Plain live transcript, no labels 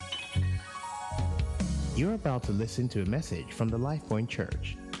You're about to listen to a message from the LifePoint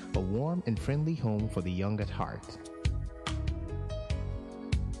Church, a warm and friendly home for the young at heart.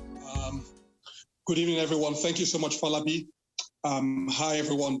 Good evening, everyone. Thank you so much, Falabi. Hi,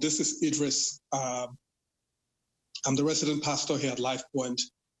 everyone. This is Idris. I'm the resident pastor here at LifePoint.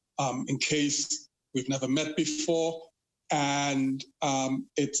 In case we've never met before, and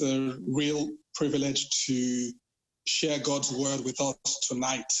it's a real privilege to share God's word with us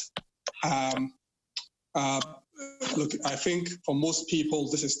tonight. Look, I think for most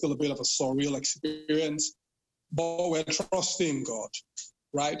people, this is still a bit of a surreal experience, but we're trusting God,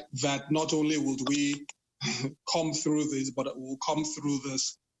 right? That not only would we come through this, but we'll come through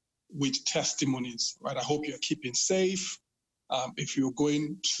this with testimonies, right? I hope you're keeping safe. If you're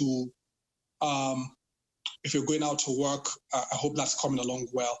going out to work, I hope that's coming along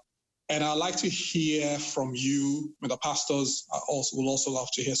well. And I'd like to hear from you. The pastors will also love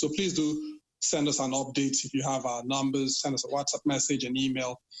to hear. So please do send us an update if you have our numbers. Send us a WhatsApp message, an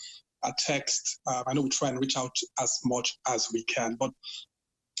email, a text. I know we try and reach out as much as we can. But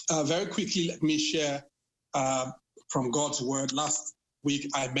very quickly, let me share from God's word. Last week,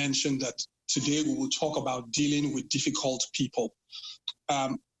 I mentioned that today we will talk about dealing with difficult people.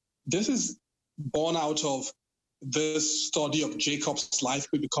 This is born out of this study of Jacob's life,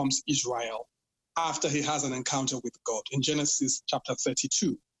 who becomes Israel after he has an encounter with God in Genesis chapter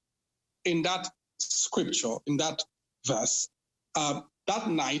 32. In that scripture, in that verse, that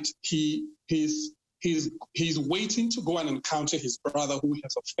night he's waiting to go and encounter his brother who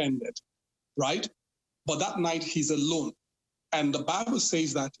has offended, right? But that night he's alone. And the Bible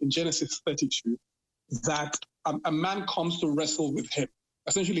says that in Genesis 32, that a man comes to wrestle with him.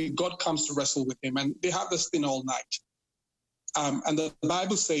 Essentially, God comes to wrestle with him, and they have this thing all night. And the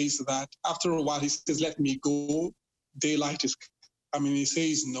Bible says that after a while, he says, "Let me go. Daylight is coming." He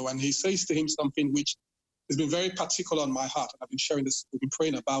says no, and he says to him something which has been very particular on my heart. I've been sharing this, we've been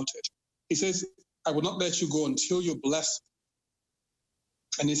praying about it. He says, "I will not let you go until you bless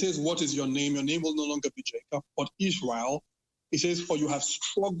me." And he says, "What is your name? Your name will no longer be Jacob, but Israel." He says, "For you have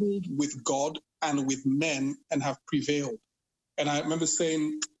struggled with God and with men and have prevailed." And I remember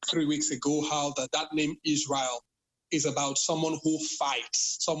saying 3 weeks ago how that name Israel is about someone who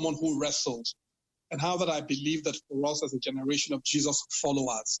fights, someone who wrestles, and how that I believe that for us as a generation of Jesus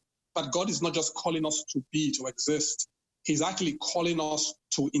followers, but God is not just calling us to exist. He's actually calling us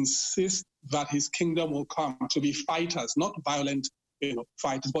to insist that his kingdom will come, to be fighters, not violent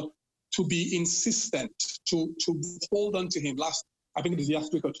fighters, but to be insistent, to hold on to him. I think it was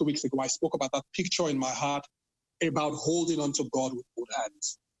last week or 2 weeks ago, I spoke about that picture in my heart about holding on to God with both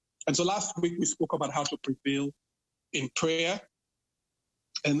hands. And so last week we spoke about how to prevail in prayer.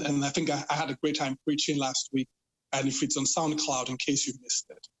 And I think I had a great time preaching last week. And if it's on SoundCloud, in case you missed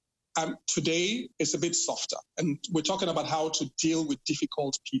it. Today it's a bit softer. And we're talking about how to deal with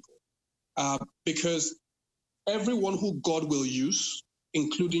difficult people. Because everyone who God will use,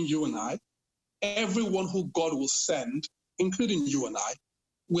 including you and I, everyone who God will send, including you and I,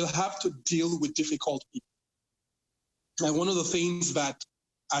 will have to deal with difficult people. And one of the things that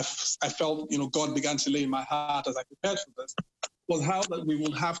I felt, God began to lay in my heart as I prepared for this was how that we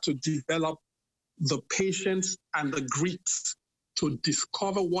will have to develop the patience and the grit to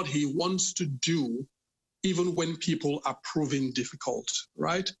discover what he wants to do, even when people are proving difficult,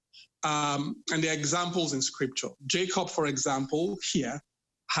 right? And there are examples in scripture. Jacob, for example, here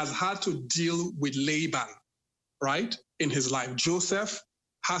has had to deal with Laban, right, in his life. Joseph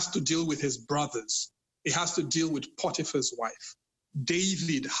has to deal with his brothers. He has to deal with Potiphar's wife.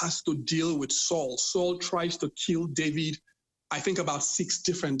 David has to deal with Saul. Saul tries to kill David, I think, about 6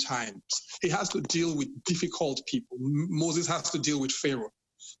 different times. He has to deal with difficult people. Moses has to deal with Pharaoh.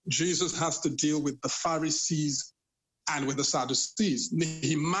 Jesus has to deal with the Pharisees and with the Sadducees.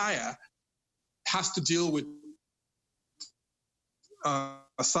 Nehemiah has to deal with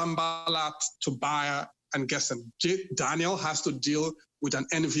Sanballat, Tobiah, and Geshem. Daniel has to deal with an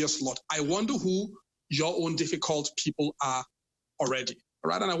envious lot. I wonder who your own difficult people are already. All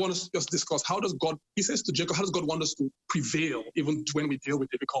right. And I want to just discuss he says to Jacob, how does God want us to prevail even when we deal with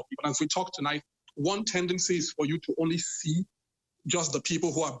difficult people? And as we talk tonight, one tendency is for you to only see just the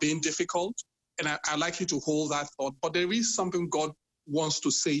people who are being difficult. And I like you to hold that thought. But there is something God wants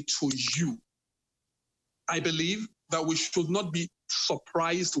to say to you. I believe that we should not be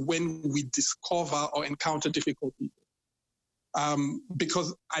surprised when we discover or encounter difficult people.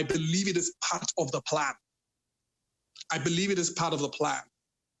 Because I believe it is part of the plan. I believe it is part of the plan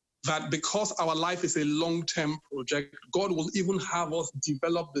that because our life is a long-term project, God will even have us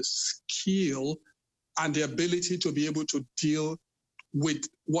develop the skill and the ability to be able to deal with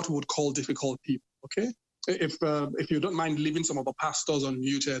what we would call difficult people, okay? if you don't mind leaving some of the pastors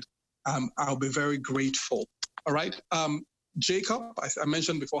unmuted, I'll be very grateful. All right. Jacob, as I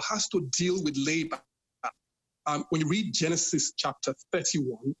mentioned before, has to deal with Laban. When you read Genesis chapter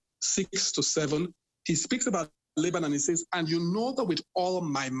 31, 6-7, he speaks about Laban and he says, "And you know that with all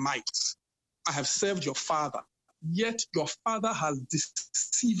my might I have served your father, yet your father has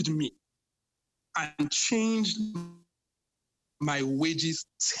deceived me and changed my wages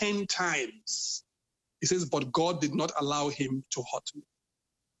 10 times. He says, "But God did not allow him to hurt me."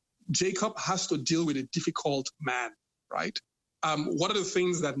 Jacob has to deal with a difficult man, right? What are the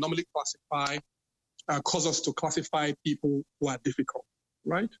things that normally cause us to classify people who are difficult,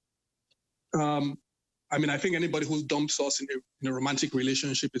 right? I think anybody who dumps us in a romantic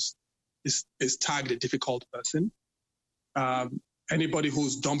relationship is tagged a difficult person. Anybody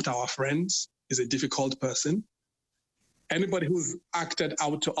who's dumped our friends is a difficult person. Anybody who's acted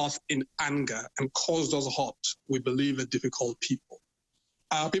out to us in anger and caused us hurt, we believe are difficult people.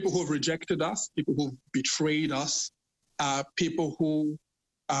 People who have rejected us, people who betrayed us, people who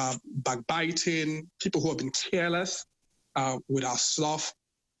are backbiting, people who have been careless with our stuff,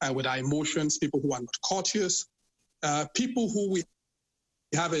 with our emotions, people who are not courteous, people who we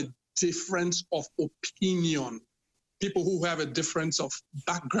have a difference of opinion, people who have a difference of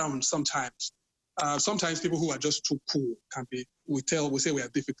background sometimes. Sometimes people who are just too cool we say they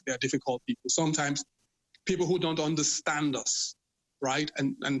are difficult people. Sometimes people who don't understand us, right?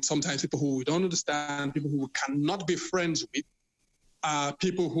 And sometimes people who we don't understand, people who we cannot be friends with,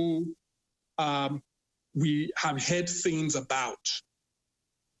 people who we have heard things about,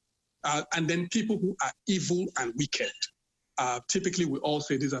 and then people who are evil and wicked. Typically, we all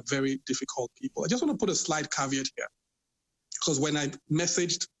say these are very difficult people. I just want to put a slight caveat here, because when I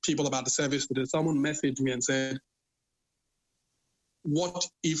messaged people about the service today, someone messaged me and said, "What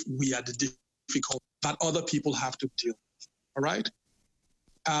if we are the difficult that other people have to deal with?" All right?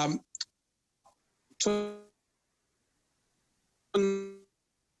 Tonight,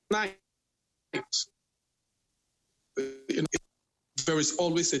 there is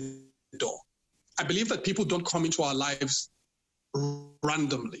always a door. I believe that people don't come into our lives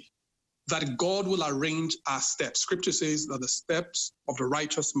randomly, that God will arrange our steps. Scripture says that the steps of the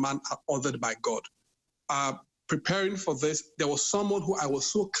righteous man are ordered by God. Preparing for this, there was someone who I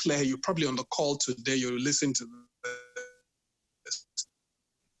was so clear, you're probably on the call today, you listen to this,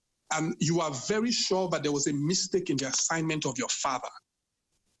 and you are very sure that there was a mistake in the assignment of your father,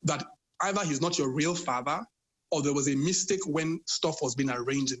 that either he's not your real father, or there was a mistake when stuff was being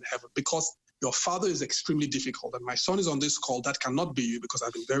arranged in heaven, because your father is extremely difficult. And my son is on this call. That cannot be you, because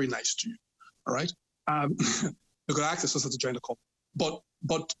I've been very nice to you. All right? Because I asked the sister to join the call. But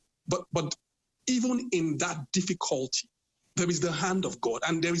even in that difficulty, there is the hand of God,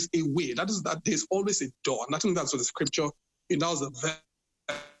 and there is a way. That is that there's always a door. And I think that's what the scripture, that was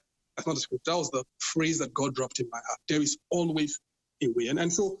that's not the scripture, that was the phrase that God dropped in my heart. There is always a way.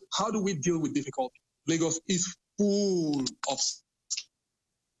 And so how do we deal with difficulty? Lagos is full of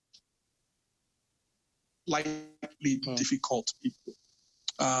slightly difficult people.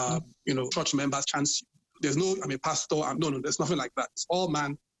 Church members, chance. There's no, pastor. No, there's nothing like that. It's all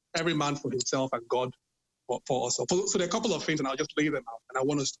man, every man for himself, and God for us. So there are a couple of things, and I'll just lay them out. And I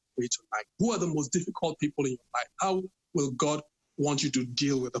want us to pray tonight. Who are the most difficult people in your life? How will God want you to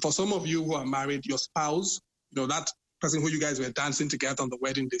deal with it? For some of you who are married, your spouse, that person who you guys were dancing together on the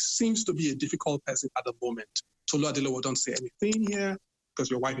wedding day, seems to be a difficult person at the moment. Tolu Adelowo, don't say anything here,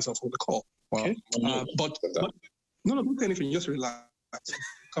 because your wife is also on the call. Okay? But don't say anything. Just relax.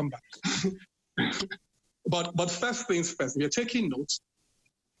 Come back. But first things first, if you're taking notes,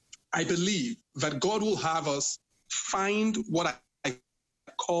 I believe that God will have us find what I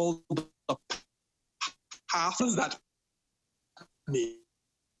call the paths that me.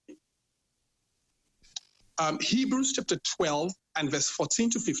 Hebrews chapter 12 and verse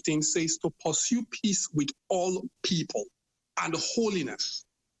 14-15 says to pursue peace with all people and holiness,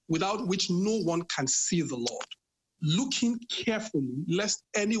 without which no one can see the Lord, looking carefully lest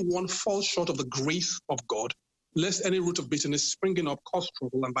anyone fall short of the grace of God, lest any root of bitterness springing up cause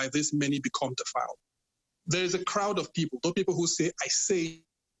trouble, and by this many become defiled. There is a crowd of people, those people who say, I say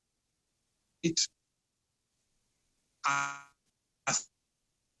it as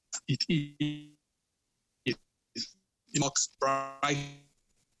it is. Bright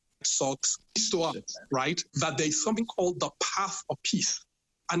socks, right? That there is something called the path of peace.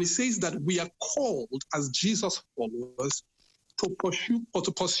 And it says that we are called as Jesus followers to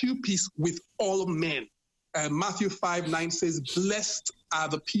pursue peace with all men. Matthew 5:9 says, blessed are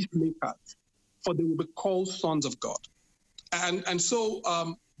the peacemakers, for they will be called sons of God. And so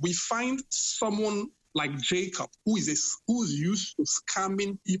we find someone like Jacob, who is used to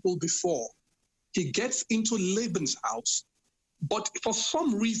scamming people before. He gets into Laban's house, but for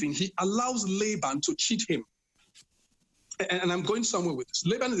some reason, he allows Laban to cheat him. And I'm going somewhere with this.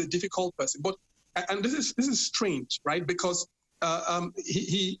 Laban is a difficult person, but and this is strange, right? Because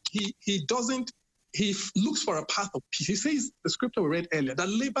he looks for a path of peace. He says, the scripture we read earlier, that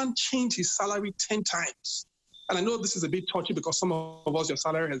Laban changed his salary 10 times. And I know this is a bit touchy because some of us, your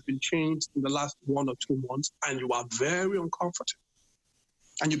salary has been changed in the last 1 or 2 months, and you are very uncomfortable.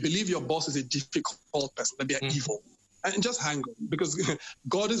 And you believe your boss is a difficult person, that they are evil. And just hang on, because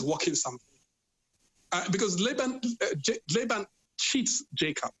God is working something. Because Laban cheats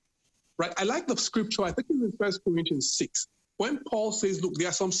Jacob, right? I like the scripture, I think it's in 1 Corinthians 6, when Paul says, look, there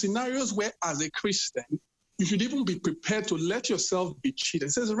are some scenarios where as a Christian, you should even be prepared to let yourself be cheated.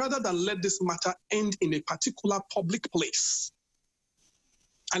 It says, rather than let this matter end in a particular public place.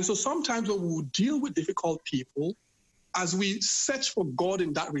 And so sometimes when we deal with difficult people, as we search for God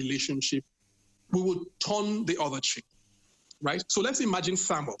in that relationship, we will turn the other cheek, right? So let's imagine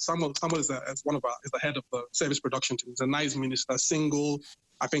Samuel. Samuel is the head of the service production team. He's a nice minister, single,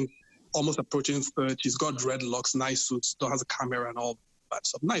 I think almost approaching 30. He's got dreadlocks, nice suits, still has a camera and all that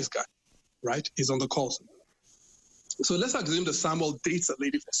stuff. Nice guy, right? He's on the call. So let's assume that Samuel dates a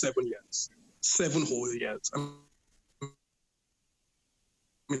lady for 7 years, 7 whole years. I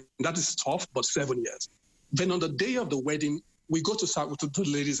mean, that is tough, but 7 years. Then on the day of the wedding, we go to the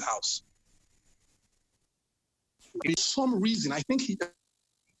lady's house. For some reason, I think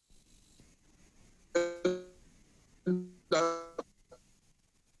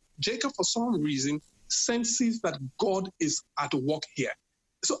Jacob, for some reason, senses that God is at work here.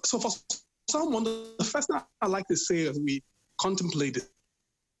 So for someone, the first thing I like to say as we contemplate it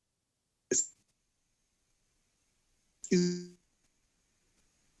is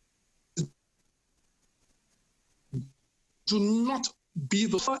do not be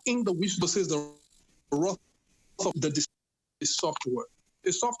in the which says the wrath of the soft word.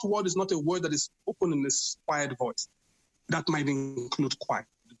 A soft word is not a word that is spoken in a quiet voice. That might include quiet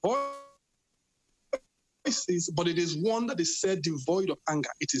voices, but it is one that is said devoid of anger.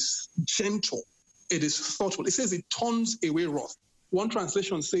 It is gentle. It is thoughtful. It says it turns away wrath. One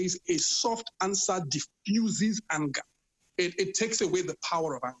translation says a soft answer diffuses anger. It takes away the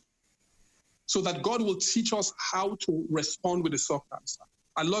power of anger. So that God will teach us how to respond with a soft answer.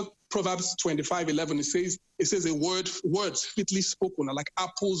 I love Proverbs 25:11. It says words fitly spoken are like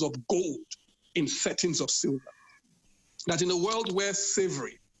apples of gold in settings of silver. That in a world where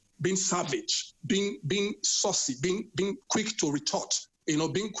savory, being savage, being saucy, being quick to retort,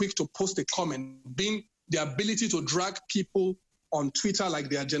 being quick to post a comment, being the ability to drag people on Twitter like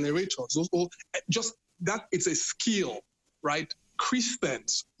they are generators, just that it's a skill, right?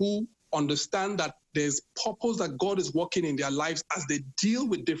 Christians who understand that there's purpose that God is working in their lives as they deal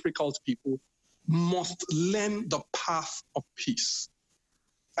with difficult people must learn the path of peace.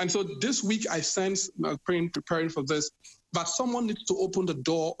 And so this week I sense, preparing for this, that someone needs to open the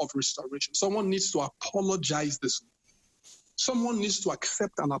door of restoration. Someone needs to apologize this week. Someone needs to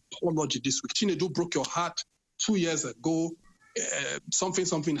accept an apology this week. Chinedu broke your heart 2 years ago.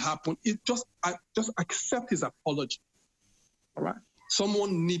 Something happened. Just accept his apology. All right?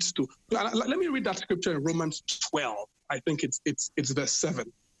 Someone needs to. Let me read that scripture in Romans 12. I think it's verse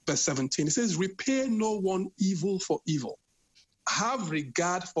 7, verse 17. It says, repay no one evil for evil. Have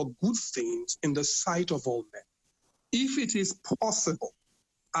regard for good things in the sight of all men. If it is possible,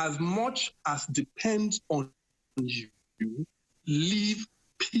 as much as depends on you, live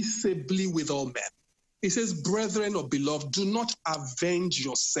peaceably with all men. It says, brethren or beloved, do not avenge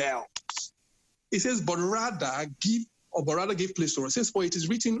yourselves. It says, but rather give place to us. It says, for it is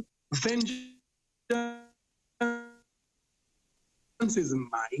written, vengeance is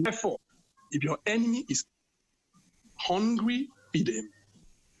mine. Therefore, if your enemy is hungry, feed him.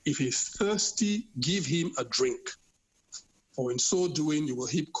 If he is thirsty, give him a drink. For in so doing, you will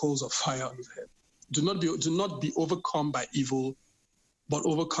heap coals of fire on his head. Do not be overcome by evil, but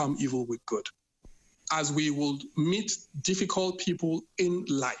overcome evil with good. As we will meet difficult people in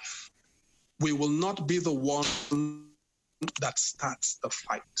life, we will not be the one that starts the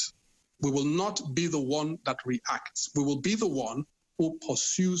fight. We will not be the one that reacts. We will be the one who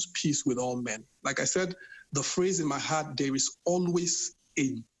pursues peace with all men. Like I said, the phrase in my heart, there is always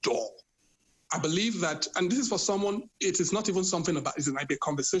a door. I believe that, and this is for someone, it is not even something about, it might be a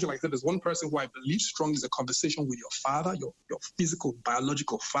conversation. Like I said, there's one person who I believe strongly is a conversation with your father, your physical,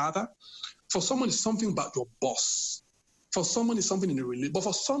 biological father. For someone, it's something about your boss. For someone, it's something in the relationship. But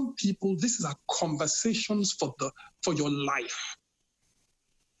for some people, this is a conversations for your life.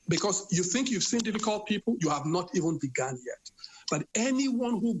 Because you think you've seen difficult people, you have not even begun yet. But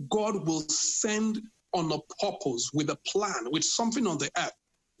anyone who God will send on a purpose, with a plan, with something on the earth,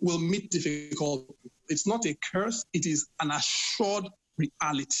 will meet difficult people. It's not a curse, it is an assured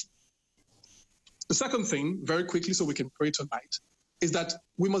reality. The second thing, very quickly so we can pray tonight, is that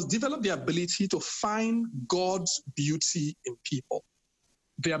we must develop the ability to find God's beauty in people.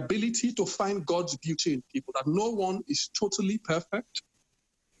 The ability to find God's beauty in people, that no one is totally perfect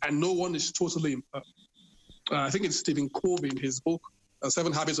and no one is totally imperfect. I think it's Stephen Covey in his book,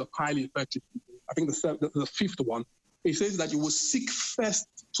 7 Habits of Highly Effective People. I think the fifth one. He says that you will seek first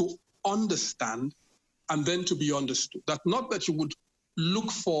to understand and then to be understood. That not that you would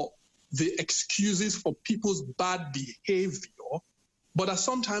look for the excuses for people's bad behavior, but that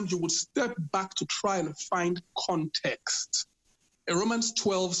sometimes you would step back to try and find context. In Romans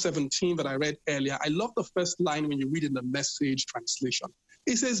 12:17 that I read earlier, I love the first line when you read in the Message translation.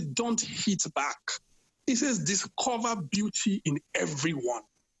 It says, don't hit back. It says, discover beauty in everyone.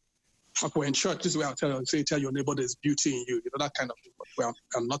 Like we're in church, this is where I'll tell your neighbor there's beauty in you. You know, that kind of thing. Well,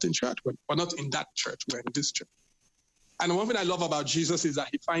 I'm not in church. We're not in that church. We're in this church. And one thing I love about Jesus is that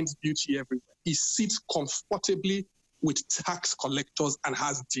he finds beauty everywhere. He sits comfortably with tax collectors and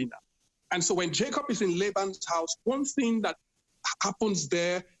has dinner. And so when Jacob is in Laban's house, one thing that happens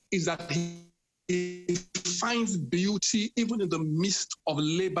there is that he finds beauty even in the midst of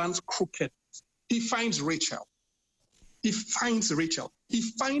Laban's crookedness. He finds Rachel. He finds Rachel. He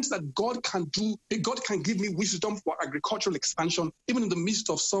finds that God can give me wisdom for agricultural expansion, even in the midst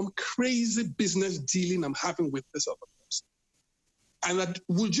of some crazy business dealing I'm having with this other person. And that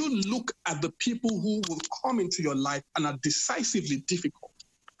would you look at the people who will come into your life and are decisively difficult,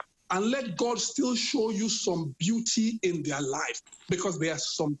 and let God still show you some beauty in their life, because there are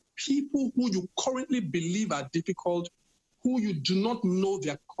some people who you currently believe are difficult, who you do not know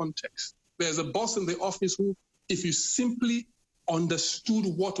their context. There's a boss in the office who, if you simply understood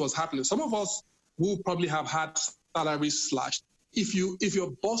what was happening, some of us will probably have had salaries slashed. If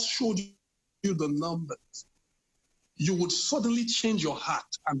your boss showed you the numbers, you would suddenly change your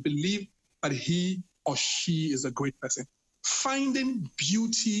heart and believe that he or she is a great person. Finding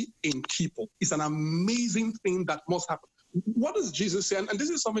beauty in people is an amazing thing that must happen. What does Jesus say? And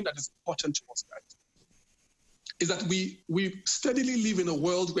this is something that is important to us, guys, is that we steadily live in a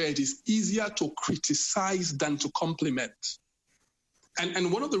world where it is easier to criticize than to compliment.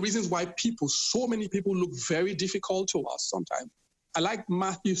 And one of the reasons why so many people look very difficult to us sometimes, I like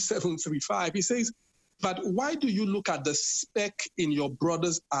Matthew 7:3-5. He says, but why do you look at the speck in your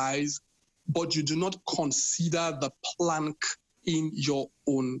brother's eyes, but you do not consider the plank in your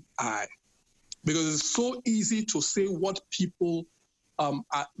own eye? Because it's so easy to say what people, are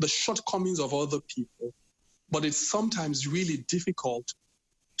the shortcomings of other people, but it's sometimes really difficult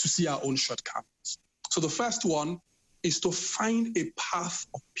to see our own shortcomings. So the first one is to find a path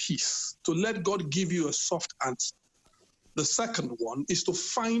of peace, to let God give you a soft answer. The second one is to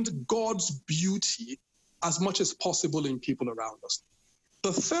find God's beauty as much as possible in people around us.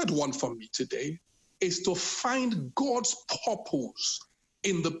 The third one for me today is to find God's purpose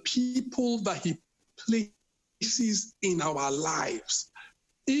in the people that he places in our lives.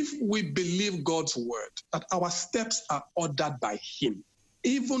 If we believe God's word, that our steps are ordered by him,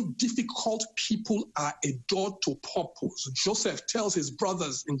 even difficult people are a door to purpose. Joseph tells his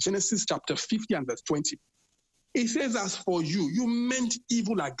brothers in Genesis chapter 50 and verse 20, he says, as for you, you meant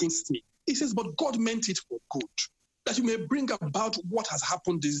evil against me. He says, but God meant it for good, that you may bring about what has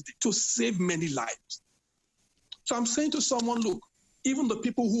happened this day, to save many lives. So I'm saying to someone, look, even the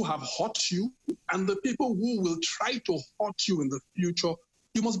people who have hurt you and the people who will try to hurt you in the future,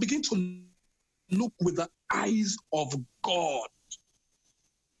 you must begin to look with the eyes of God.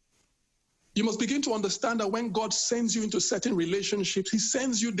 You must begin to understand that when God sends you into certain relationships, he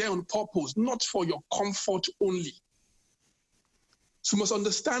sends you there on purpose, not for your comfort only. So you must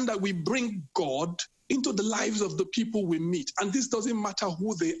understand that we bring God into the lives of the people we meet. And this doesn't matter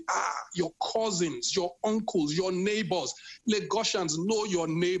who they are, your cousins, your uncles, your neighbors. Lagosians, know your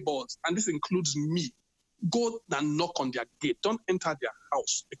neighbors. And this includes me. Go and knock on their gate. Don't enter their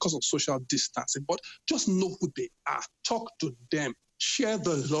house because of social distancing, but just know who they are. Talk to them. Share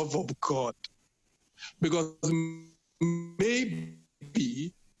the love of God. Because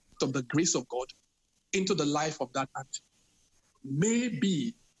maybe of the grace of God into the life of that auntie.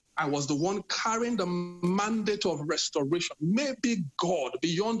 Maybe I was the one carrying the mandate of restoration. Maybe God,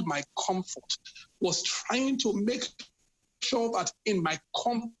 beyond my comfort, was trying to make sure that in my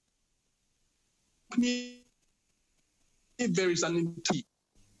company there is an entity.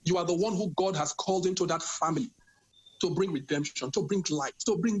 You are the one who God has called into that family to bring redemption, to bring light,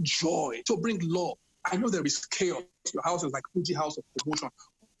 to bring joy, to bring love. I know there is chaos. Your house is like Fuji House of Promotion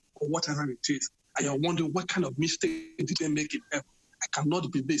or whatever it is. And you're wondering, what kind of mistake did they make in heaven? I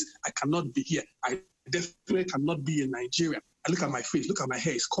cannot be this. I cannot be here. I definitely cannot be in Nigeria. I look at my face, look at my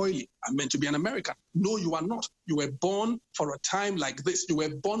hair, it's coily. I'm meant to be an American. No, you are not. You were born for a time like this. You were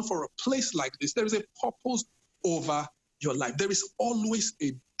born for a place like this. There is a purpose over your life. There is always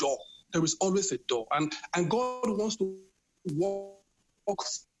a door. There is always a door. And God wants to walk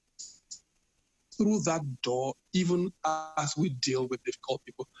through that door even as we deal with difficult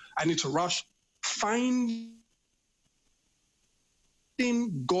people. I need to rush. Finding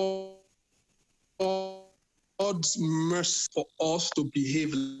God's mercy for us to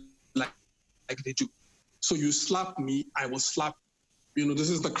behave like they do. So you slap me, I will slap you. You know, this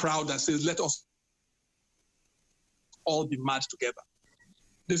is the crowd that says, let us all be mad together.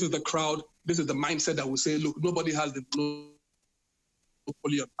 This is the crowd, this is the mindset that will say, look, nobody has the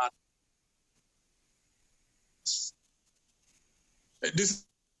monopoly of madness. This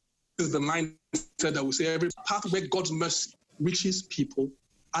is the mindset that will say every path where God's mercy reaches people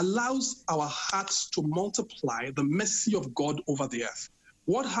allows our hearts to multiply the mercy of God over the earth.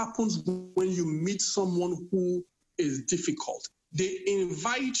 What happens when you meet someone who is difficult? They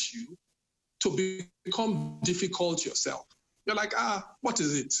invite you to become difficult yourself. You're like, what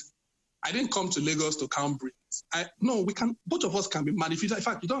is it? I didn't come to Lagos to count bricks. No, we can. Both of us can be mad. In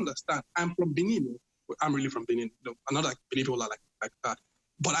fact, you don't understand. I'm from Benin. I'm really from Benin. No, I'm not like Benin people are like that.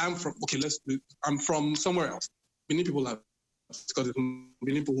 But I'm from somewhere else. Benin people are because Benin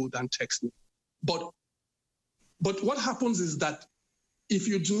people who don't text me. But what happens is that if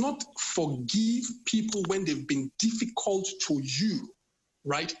you do not forgive people when they've been difficult to you,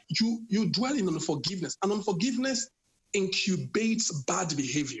 right? You dwell in unforgiveness, and unforgiveness incubates bad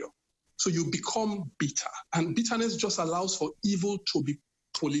behavior. So you become bitter, and bitterness just allows for evil to be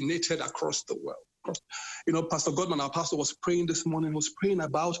pollinated across the world. You know, Pastor Godman, our pastor, was praying this morning, was praying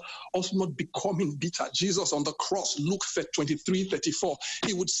about us not becoming bitter. Jesus on the cross, Luke 23:34,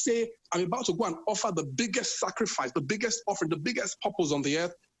 he would say, I'm about to go and offer the biggest sacrifice, the biggest offering, the biggest purpose on the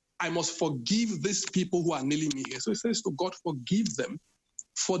earth. I must forgive these people who are nailing me here. So he says to God, forgive them,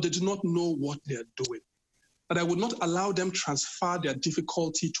 for they do not know what they are doing. That I would not allow them transfer their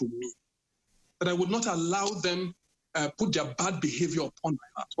difficulty to me. That I would not allow them put their bad behavior upon my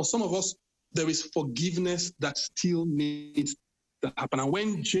heart. For some of us, there is forgiveness that still needs to happen. And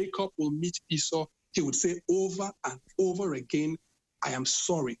when Jacob will meet Esau, he would say over and over again, I am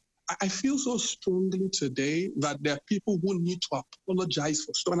sorry. I feel so strongly today that there are people who need to apologize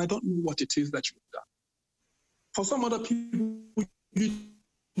for stuff, and I don't know what it is that you've done. For some other people, you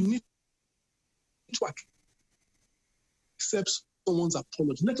need to accept someone's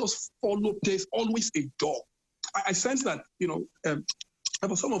apology. Let us follow. There's always a door. I sense that, you know,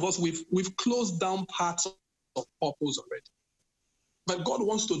 for some of us, we've closed down parts of purpose already. But God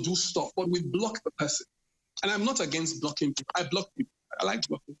wants to do stuff, but we block the person. And I'm not against blocking people. I block people. I like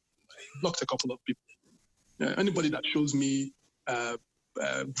blocking. I blocked a couple of people. Anybody that shows me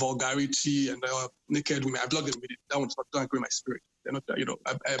vulgarity and naked women, I block them immediately. That one's not going to agree with my spirit. They're not, you know,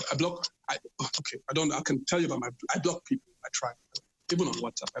 I block. I can tell you about I block people. I try. Even on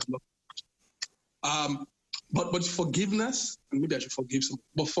WhatsApp, I block. But forgiveness, and maybe I should forgive someone,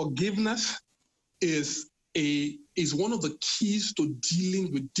 but forgiveness is one of the keys to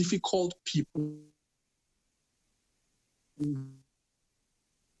dealing with difficult people.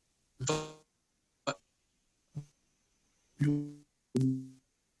 You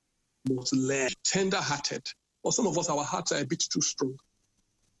must learn. Tender-hearted. Or some of us, our hearts are a bit too strong.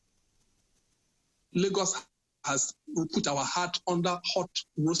 Lagos has put our heart under hot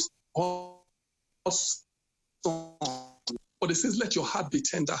roast. But it says, let your heart be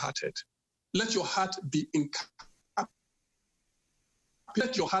tender-hearted. Let your heart be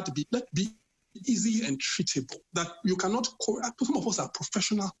let your heart be easy and treatable. That you cannot quarrel. Some of us are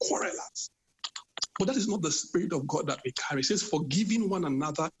professional quarrelers. But that is not the spirit of God that we carry. It says, forgiving one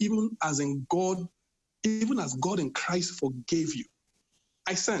another, even as God in Christ forgave you.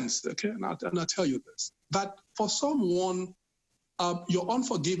 I sense, okay, and I'll tell you this, that for someone, your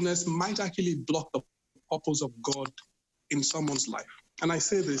unforgiveness might actually block the purpose of God in someone's life. And I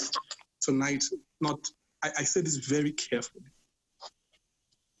say this tonight, I say this very carefully.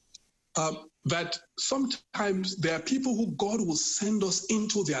 That sometimes there are people who God will send us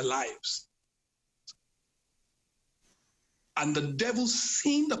into their lives. And the devil,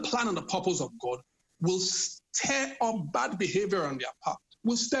 seeing the plan and the purpose of God, will stir up bad behavior on their part,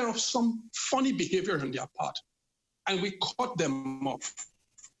 will stir up some funny behavior on their part. And we cut them off.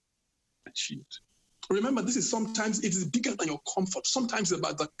 Remember, sometimes it is bigger than your comfort. Sometimes it's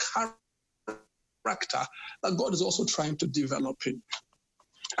about the character that God is also trying to develop in.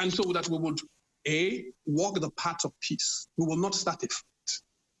 And so that we would, A, walk the path of peace. We will not start a fight.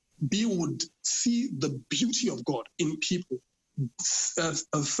 B, we would see the beauty of God in people.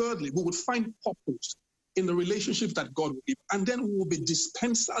 Thirdly, we would find purpose in the relationship that God will give. And then we will be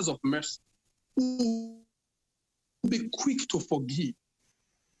dispensers of mercy. We will be quick to forgive.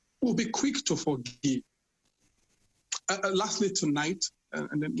 We will be quick to forgive. Lastly, tonight,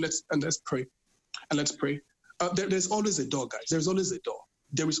 and then let's pray. And let's pray. There's always a door, guys. There's always a door.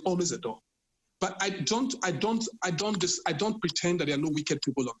 There is always a door. But I don't pretend that there are no wicked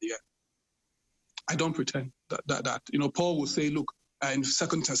people on the earth. I don't pretend that. Paul will say, look, in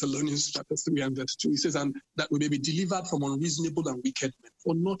 2 Thessalonians chapter 3 and verse 2, he says, and that we may be delivered from unreasonable and wicked men,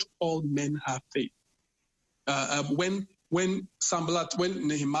 for not all men have faith. When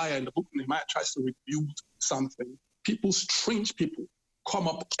Nehemiah in the book of Nehemiah tries to rebuild something, strange people come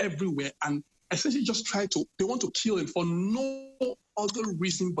up everywhere and essentially just they want to kill him for no other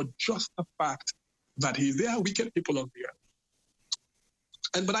reason but just the fact that there are wicked people on the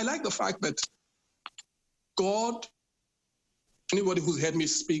earth. But I like the fact that God, anybody who's heard me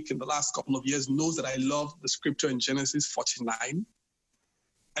speak in the last couple of years knows that I love the scripture in Genesis 49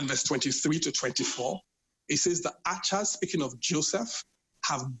 and verse 23 to 24. It says the archers, speaking of Joseph,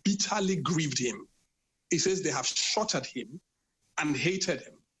 have bitterly grieved him. It says they have shot at him and hated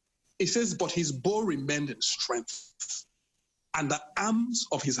him. It says, but his bow remained in strength, and the arms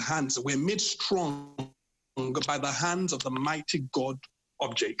of his hands were made strong by the hands of the mighty God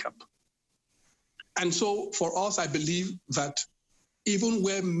of Jacob. And so for us, I believe that even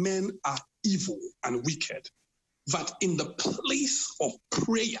where men are evil and wicked, that in the place of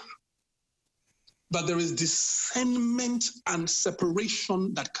prayer, that there is discernment and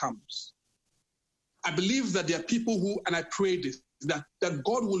separation that comes. I believe that there are people who, and I pray this, that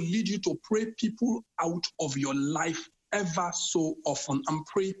God will lead you to pray people out of your life ever so often and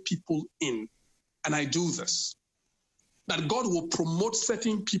pray people in. And I do this. That God will promote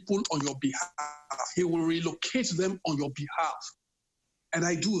certain people on your behalf. He will relocate them on your behalf. And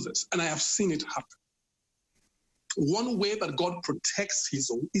I do this, and I have seen it happen. One way that God protects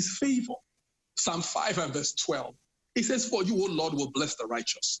his own is favor. Psalm 5 and verse 12. It says, for you, O Lord, will bless the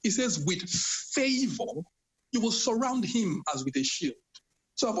righteous. It says, with favor, you will surround him as with a shield.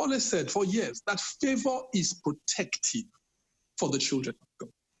 So I've always said for years that favor is protective for the children of God.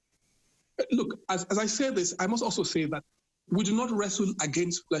 Look, as I say this, I must also say that we do not wrestle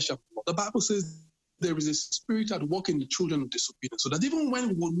against flesh and blood. The Bible says there is a spirit at work in the children of disobedience, so that even when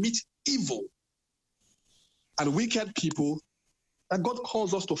we will meet evil and wicked people, that God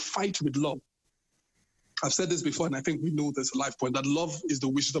calls us to fight with love. I've said this before, and I think we know this Life Point, that love is the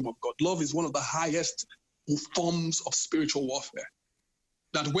wisdom of God. Love is one of the highest forms of spiritual warfare.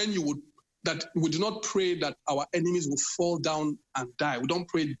 That that we do not pray that our enemies will fall down and die. We don't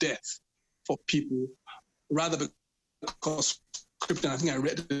pray death for people, rather because Scripture, I think I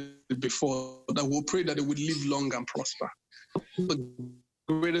read it before, that we'll pray that they would live long and prosper. The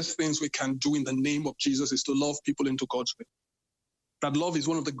greatest things we can do in the name of Jesus is to love people into God's will. That love is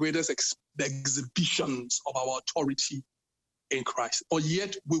one of the greatest exhibitions of our authority in Christ. But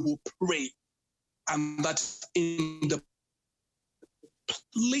yet we will pray, and that in the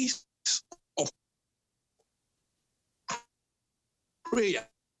place of prayer,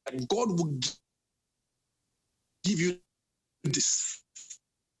 God will give you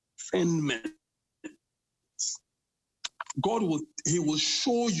discernment. He will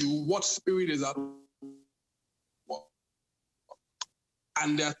show you what spirit is at work.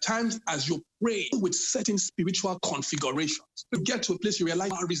 And there are times as you pray with certain spiritual configurations, you get to a place you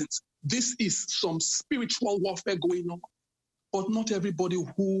realize reasons. This is some spiritual warfare going on. But not everybody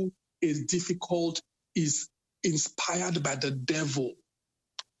who is difficult is inspired by the devil.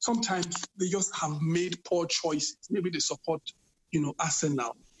 Sometimes they just have made poor choices. Maybe they support,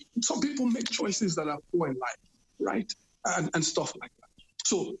 Arsenal. Some people make choices that are poor in life, right? And stuff like that.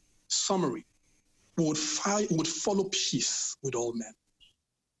 So, summary, we would follow peace with all men.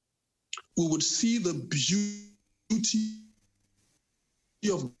 We would see the beauty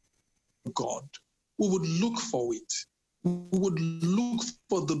of God. We would look for it. We would look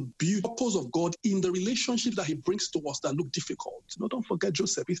for the purpose of God in the relationship that he brings to us that look difficult. Don't forget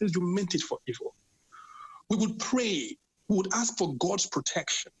Joseph. He says, you meant it for evil. We would pray. We would ask for God's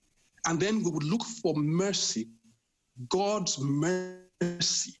protection. And then we would look for mercy. God's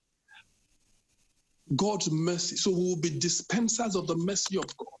mercy. God's mercy. So we will be dispensers of the mercy of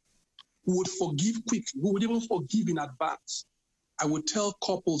God. We would forgive quickly. We would even forgive in advance. I would tell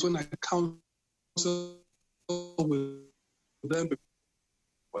couples when I counsel with them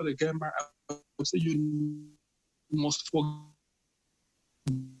before they get married, I would say you must forgive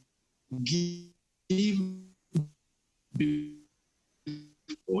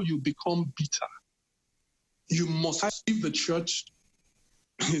before you become bitter. You must have, if the church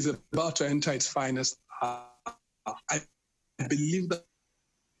is about to enter its finest hour, I believe that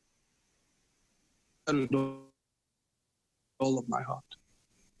with all of my heart.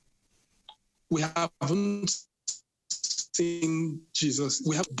 We haven't seen Jesus.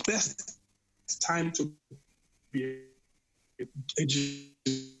 We have the best time to be a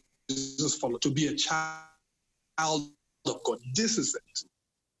Jesus follower, to be a child of God. This is it.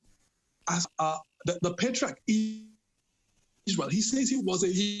 As the patriarch Israel, he says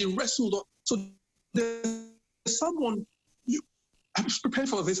he wrestled on. So there's someone, I was prepared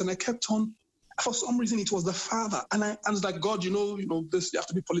for this, and I kept on. For some reason, it was the father, and I was like, God, you know, this, you have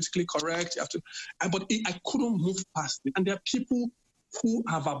to be politically correct. You have to, but I couldn't move past it. And there are people who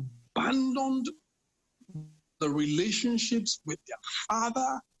have abandoned the relationships with their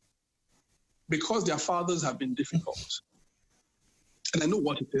father because their fathers have been difficult. And I know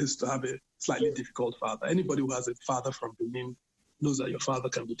what it is to have a slightly difficult father. Anybody who has a father from Benin knows that your father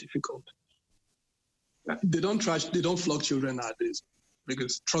can be difficult. They don't flog children nowadays.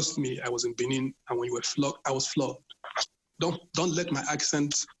 Because trust me, I was in Benin, and when you were flogged, I was flogged. Don't let my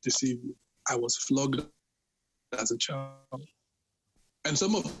accent deceive you. I was flogged as a child. And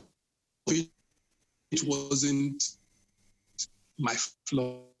some of it wasn't my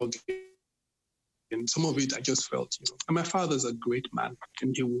flogging. And some of it I just felt, And my father's a great man,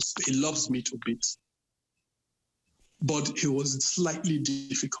 and he loves me to bits. But he was slightly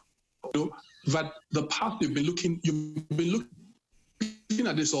difficult. That the path you've been looking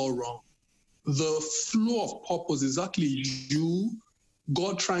at this all wrong. The flow of purpose is actually you,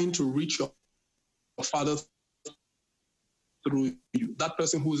 God trying to reach your father through you. That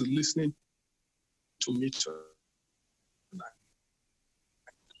person who is listening to me tonight.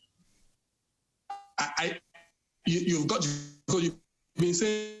 You've been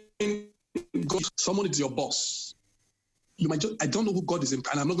saying God, someone is your boss. You might I don't know who God is, and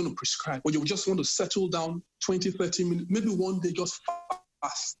I'm not going to prescribe, but you just want to settle down 20, 30 minutes, maybe one day just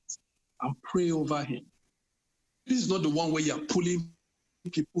fast and pray over him. This is not the one where you're pulling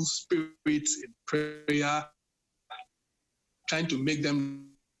people's spirits in prayer, trying to make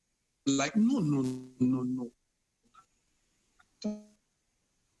them like, no.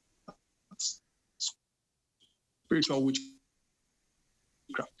 Spiritual witchcraft.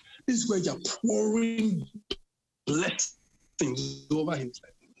 This is where you're pouring blessings over him.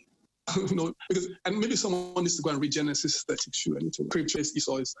 Because, and maybe someone needs to go and read Genesis 32. I need to trace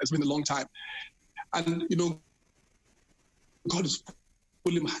Esau. It's been a long time. And, God is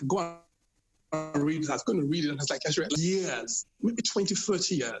pulling him, go and read that. Going to read it, and it's like, years, maybe 20,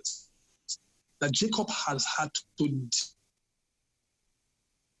 30 years, that Jacob has had to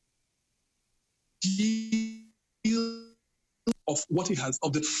deal of what he has,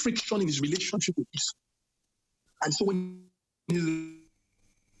 of the friction in his relationship with Esau. And so when he's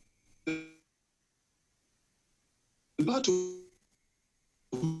about to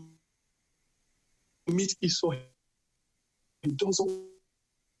meet Esau,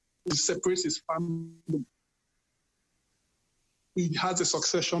 he separates his family. He has a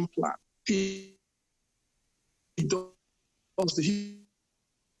succession plan. He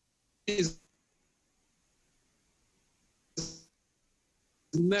is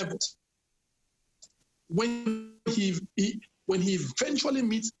never. When he eventually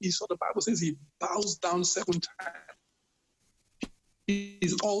meets Esau, the Bible says he bows down 7 times. He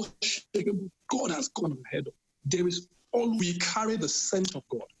is all shaken. God has gone ahead. There is all, we carry the scent of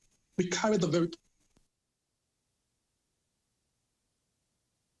God. We carry the very.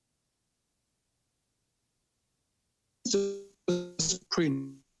 Just pray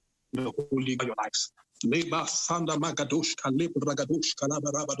in the holy of your lives. The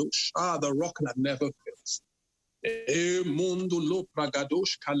rock that never fails.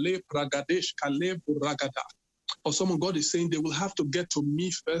 Or someone, God is saying they will have to get to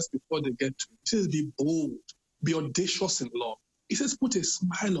me first before they get to me. He says, be bold, be audacious in love. He says, put a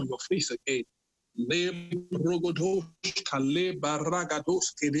smile on your face again.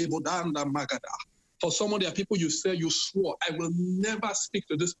 For someone, there are people you say, you swore, I will never speak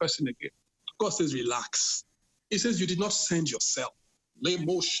to this person again. God says, relax. He says, you did not send yourself.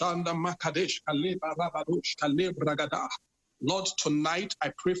 Lord, tonight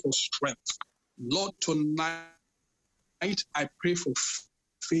I pray for strength. Lord, tonight I pray for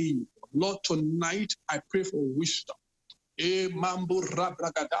faith. Lord, tonight I pray for wisdom.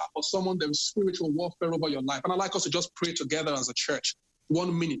 For someone, there is spiritual warfare over your life. And I'd like us to just pray together as a church.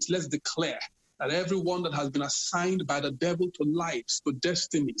 1 minute. Let's declare that everyone that has been assigned by the devil to lives, to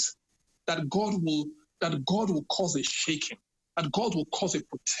destinies, that God will cause a shaking, that God will cause a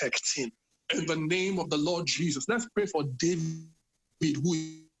protecting. In the name of the Lord Jesus. Let's pray for David, who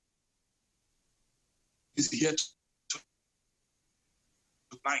is here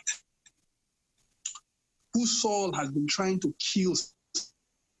tonight, who Saul has been trying to kill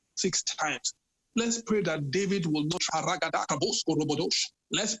 6 times. Let's pray that David will not try.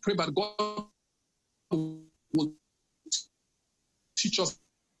 Let's pray that God will teach us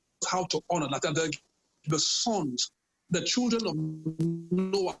how to honor that the sons, the children of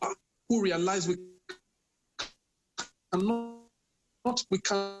Noah, who realize we cannot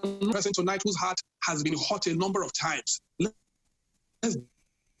person tonight whose heart has been hurt a number of times. Let's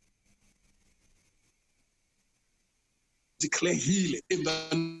declare healing in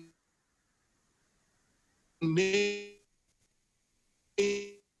the name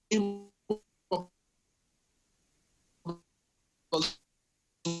of the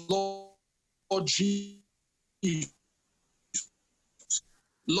Lord Jesus.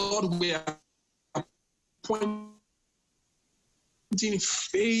 Lord, we are pointing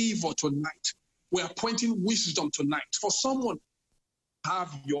favor tonight. We are pointing wisdom tonight. For someone,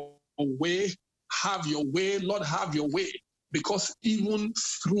 have your way, Lord, have your way. Because even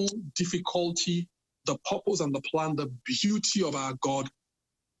through difficulty, the purpose and the plan, the beauty of our God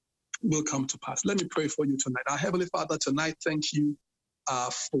will come to pass. Let me pray for you tonight. Our Heavenly Father, tonight, thank you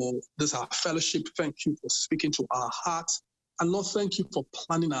for this, our fellowship. Thank you for speaking to our hearts. And Lord, thank you for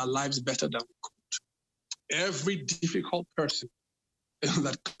planning our lives better than we could. Every difficult person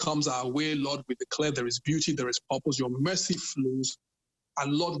that comes our way, Lord, we declare there is beauty, there is purpose, your mercy flows.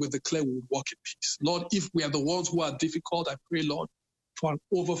 And Lord, we declare we will walk in peace. Lord, if we are the ones who are difficult, I pray, Lord, for an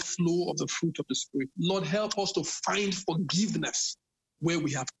overflow of the fruit of the Spirit. Lord, help us to find forgiveness where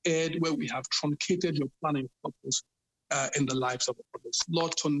we have erred, where we have truncated your plan and purpose in the lives of others.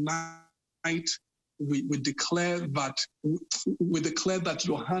 Lord, tonight we declare that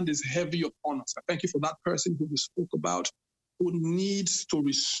your hand is heavy upon us. I thank you for that person who we spoke about, who needs to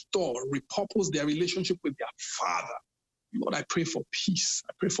restore, repurpose their relationship with their Father. Lord, I pray for peace.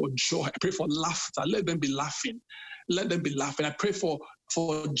 I pray for joy. I pray for laughter. Let them be laughing. Let them be laughing. I pray for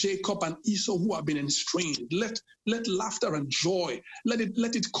Jacob and Esau who have been estranged. Let laughter and joy, let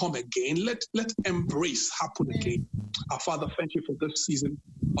it come again. Let embrace happen again. Our Father, thank you for this season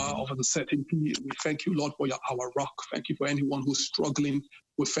of uncertainty. We thank you, Lord, for our rock. Thank you for anyone who's struggling.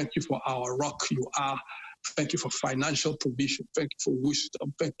 We thank you for our rock. You are. Thank you for financial provision. Thank you for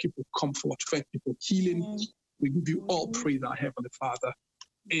wisdom. Thank you for comfort. Thank you for healing. We give you all praise, our Heavenly Father,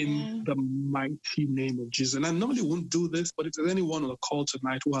 in the mighty name of Jesus. And I normally wouldn't do this, but if there's anyone on the call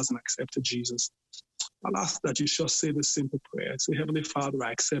tonight who hasn't accepted Jesus, I'll ask that you just say this simple prayer. Say, Heavenly Father,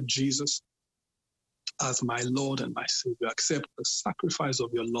 I accept Jesus as my Lord and my Savior. I accept the sacrifice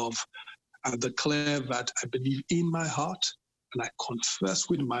of your love. I declare that I believe in my heart and I confess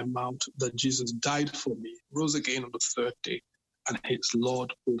with my mouth that Jesus died for me, rose again on the 3rd day, and is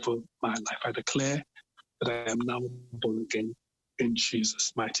Lord over my life. I declare that I am now born again in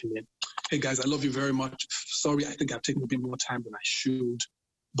Jesus' mighty name. Hey guys, I love you very much. Sorry, I think I've taken a bit more time than I should,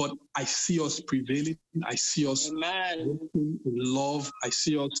 but I see us prevailing. I see us working in love. I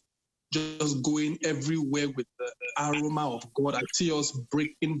see us just going everywhere with the aroma of God. I see us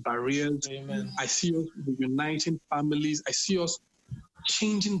breaking barriers. Amen. I see us reuniting families. I see us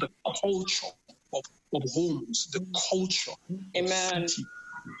changing the culture of homes, the culture. Amen. Of city.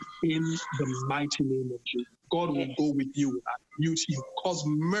 In the mighty name of Jesus. God will go with you with beauty. He will cause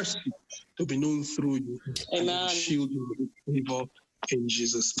mercy to be known through you. Amen. And he will shield you with favor in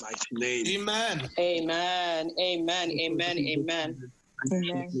Jesus' mighty name. Amen. Amen. Amen. Amen. Amen.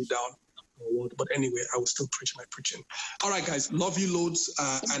 Amen. Me down. But anyway, I will still preach my preaching. All right, guys. Love you loads.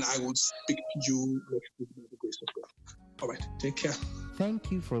 And I will speak to you next week by the grace of God. All right. Take care. Thank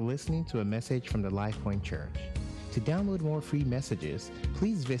you for listening to a message from the LifePoint Church. To download more free messages,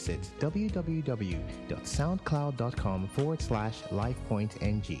 please visit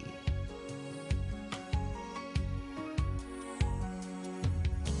www.soundcloud.com/LifePointNG.